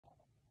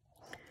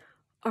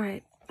All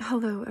right.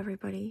 Hello,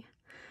 everybody.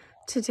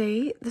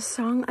 Today,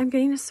 I'm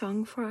getting a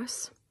song for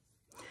us.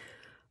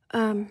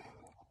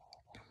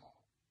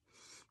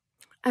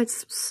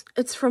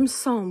 It's from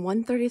Psalm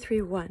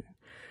 133:1.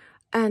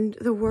 And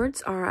the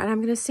words are, and I'm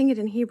going to sing it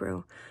in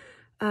Hebrew.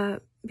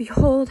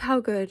 Behold how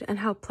good and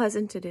how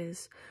pleasant it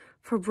is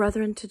for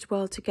brethren to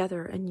dwell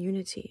together in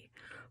unity,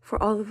 for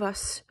all of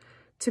us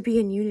to be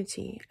in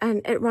unity.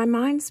 And it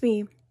reminds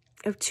me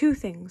of two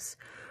things.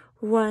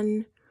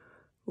 One,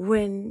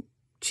 when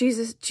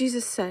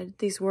Jesus said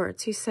these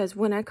words, he says,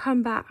 when I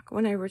come back,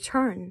 when I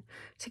return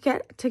to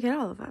get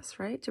all of us,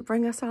 right? To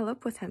bring us all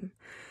up with him.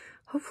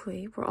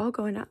 Hopefully we're all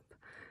going up.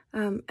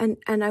 And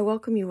I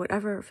welcome you,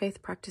 whatever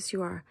faith practice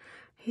you are.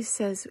 He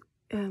says,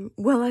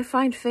 will I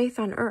find faith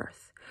on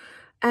earth?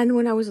 And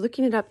when I was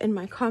looking it up in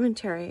my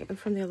commentary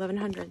from the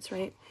 1100s,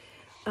 right?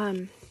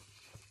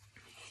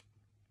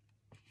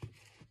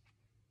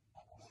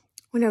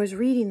 When I was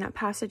reading that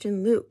passage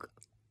in Luke,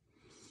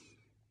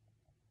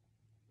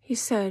 he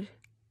said,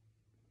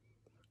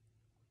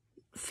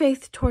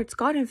 faith towards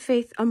God and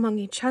faith among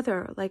each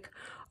other. Like,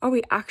 are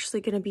we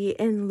actually going to be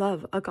in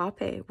love,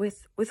 agape,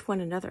 with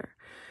one another?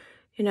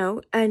 You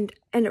know, and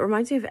it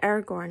reminds me of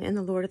Aragorn in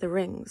The Lord of the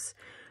Rings,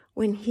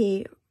 when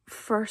he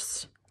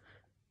first,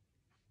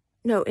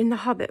 in The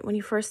Hobbit, when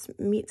he first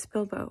meets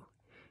Bilbo.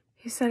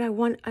 He said,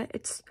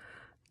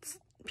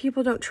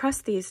 people don't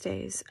trust these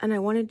days, and I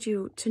wanted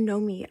you to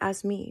know me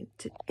as me,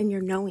 in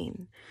your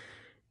knowing.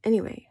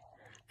 Anyway,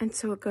 and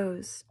so it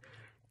goes.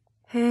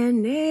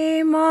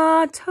 Hene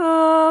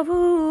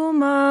matovu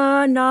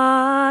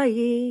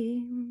manayim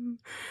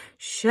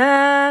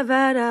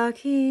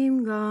sheverakim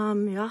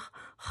gam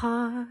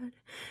yachad.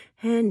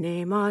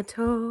 Hene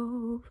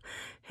matov,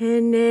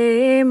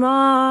 hene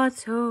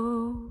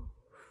matov.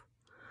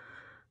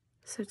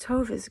 So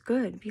tov is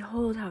good.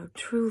 Behold how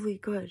truly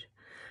good,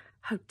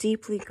 how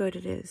deeply good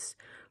it is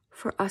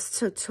for us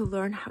to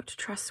learn how to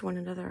trust one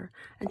another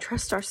and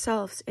trust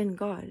ourselves in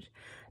God.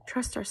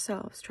 Trust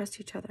ourselves, trust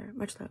each other.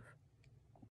 Much love.